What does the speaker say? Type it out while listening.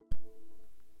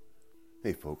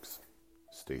Hey folks,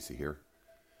 Stacy here,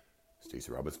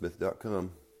 StacyRobbinsmith.com.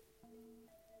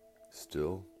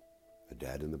 Still a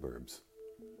dad in the burbs.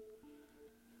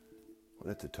 I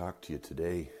wanted to talk to you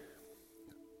today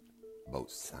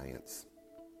about science.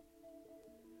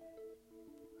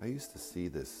 I used to see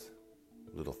this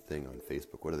little thing on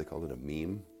Facebook. What do they call it? A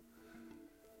meme?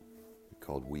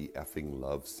 Called We Effing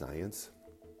Love Science.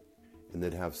 And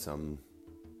they'd have some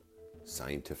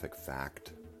scientific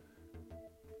fact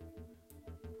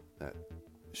that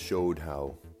showed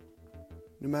how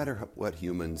no matter what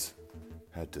humans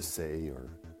had to say or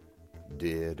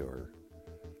did or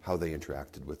how they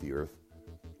interacted with the earth,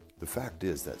 the fact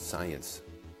is that science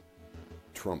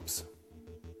trumps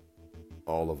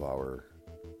all of our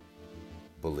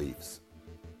beliefs.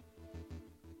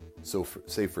 So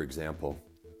say for example,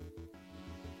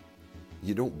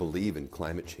 you don't believe in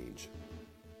climate change.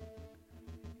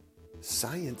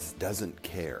 Science doesn't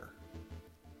care.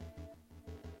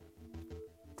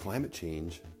 Climate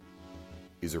change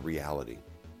is a reality.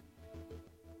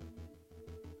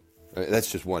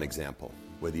 That's just one example.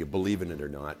 Whether you believe in it or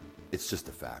not, it's just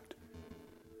a fact.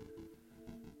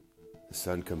 The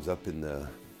sun comes up in the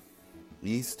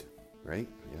east, right?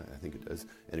 Yeah, I think it does.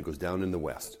 And it goes down in the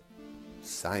west.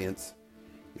 Science.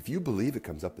 If you believe it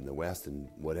comes up in the west and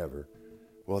whatever,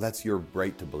 well, that's your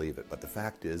right to believe it. But the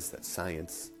fact is that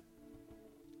science,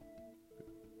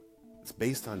 it's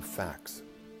based on facts.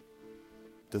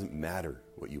 It doesn't matter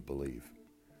what you believe.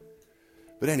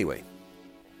 But anyway,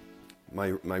 my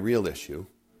real issue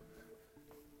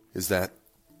is that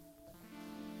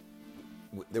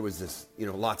there was this,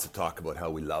 lots of talk about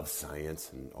how we love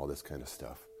science and all this kind of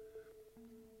stuff.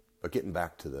 But getting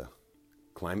back to the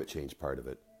climate change part of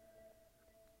it,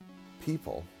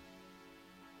 people,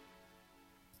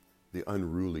 the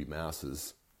unruly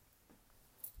masses,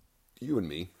 you and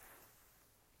me,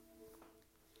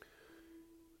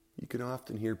 you can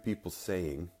often hear people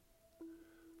saying,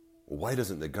 well, why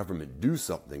doesn't the government do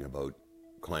something about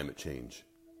climate change?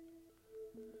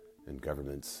 And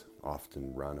governments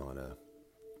often run on a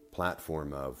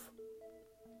platform of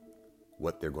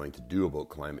what they're going to do about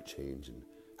climate change and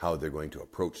how they're going to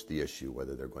approach the issue,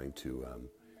 whether they're going to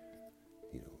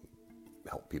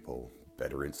help people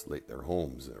better insulate their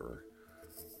homes or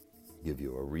give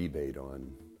you a rebate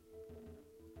on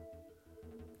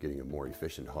getting a more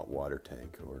efficient hot water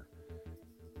tank or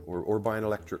buy an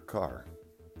electric car.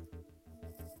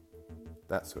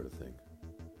 That sort of thing.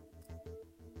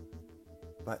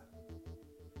 But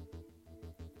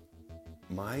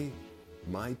my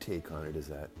take on it is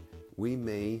that we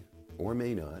may or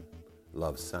may not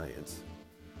love science,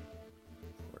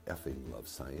 or effing love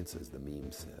science as the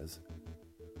meme says,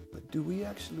 but do we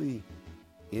actually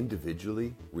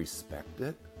individually respect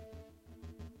it?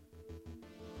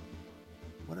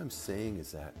 What I'm saying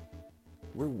is that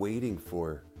we're waiting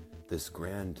for this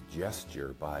grand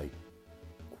gesture by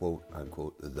quote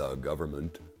unquote the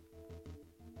government,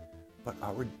 but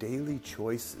our daily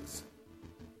choices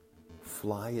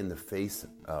fly in the face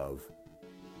of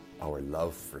our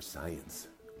love for science,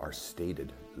 our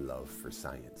stated love for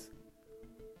science.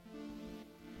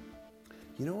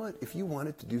 You know what? If you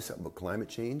wanted to do something about climate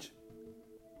change,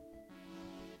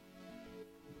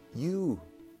 you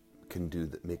can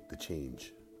make the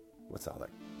change. What's all that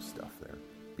stuff there?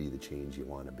 Be the change you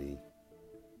want to be.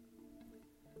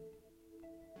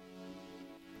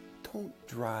 Don't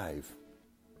drive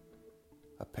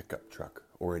a pickup truck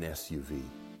or an SUV.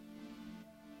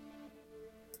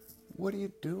 What are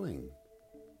you doing?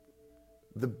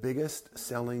 The biggest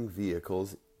selling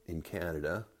vehicles in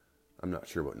Canada, I'm not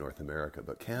sure about North America,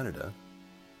 but Canada,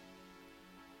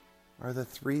 are the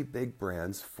three big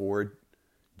brands, Ford,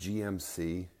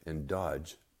 GMC, and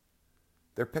Dodge.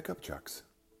 They're pickup trucks.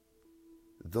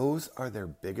 Those are their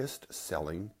biggest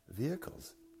selling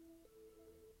vehicles.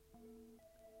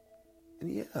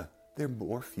 And yeah, they're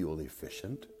more fuel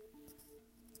efficient.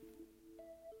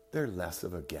 They're less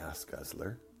of a gas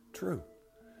guzzler. True.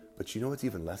 But you know what's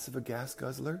even less of a gas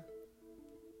guzzler?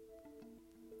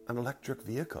 An electric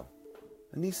vehicle.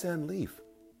 A Nissan Leaf.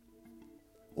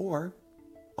 Or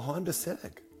a Honda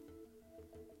Civic.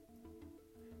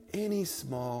 Any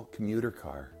small commuter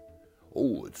car.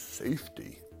 Oh, it's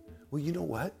safety. Well, you know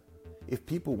what? If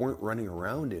people weren't running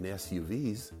around in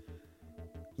SUVs,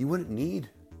 you wouldn't need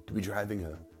to be driving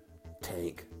a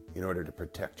tank in order to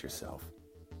protect yourself.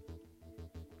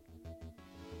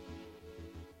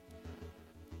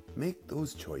 Make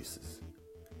those choices.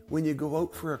 When you go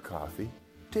out for a coffee,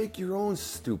 take your own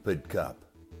stupid cup.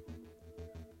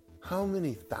 How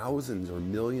many thousands or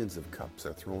millions of cups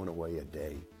are thrown away a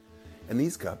day? And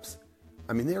these cups,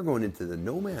 they're going into the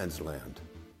no man's land.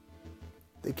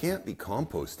 They can't be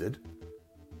composted.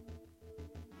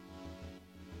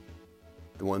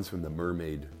 The ones from the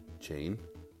Mermaid chain,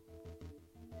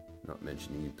 not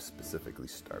mentioning specifically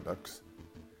Starbucks,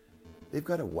 they've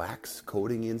got a wax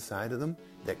coating inside of them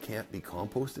that can't be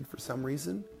composted for some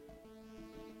reason.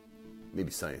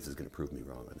 Maybe science is going to prove me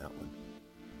wrong on that one.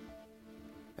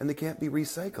 And they can't be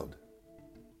recycled.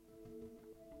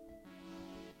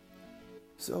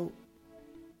 So,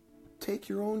 take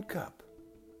your own cup.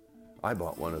 I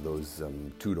bought one of those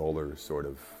 $2 sort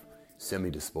of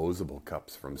semi-disposable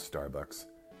cups from Starbucks.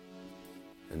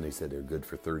 And they said they're good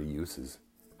for 30 uses.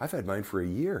 I've had mine for a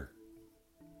year.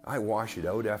 I wash it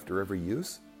out after every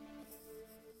use.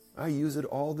 I use it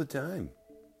all the time.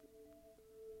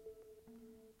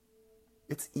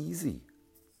 It's easy,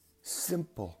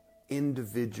 simple,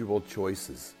 individual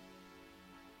choices.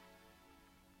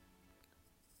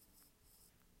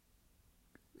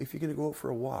 If you're going to go out for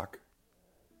a walk,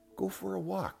 go for a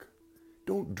walk.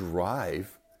 Don't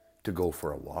drive to go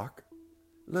for a walk.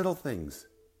 Little things.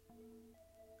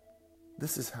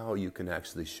 This is how you can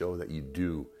actually show that you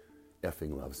do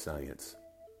effing love science.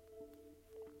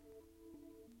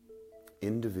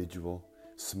 Individual,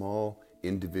 small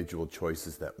individual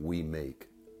choices that we make.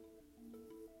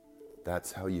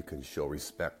 That's how you can show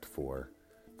respect for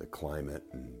the climate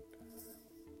and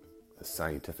the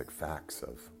scientific facts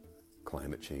of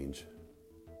climate change.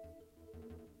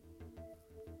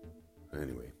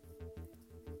 Anyway,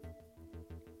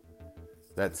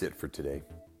 that's it for today.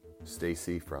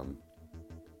 Stacy from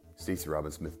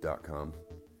StacyRobinsmith.com.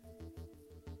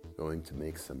 Going to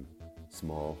make some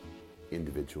small,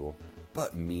 individual,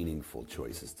 but meaningful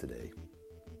choices today.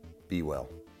 Be well.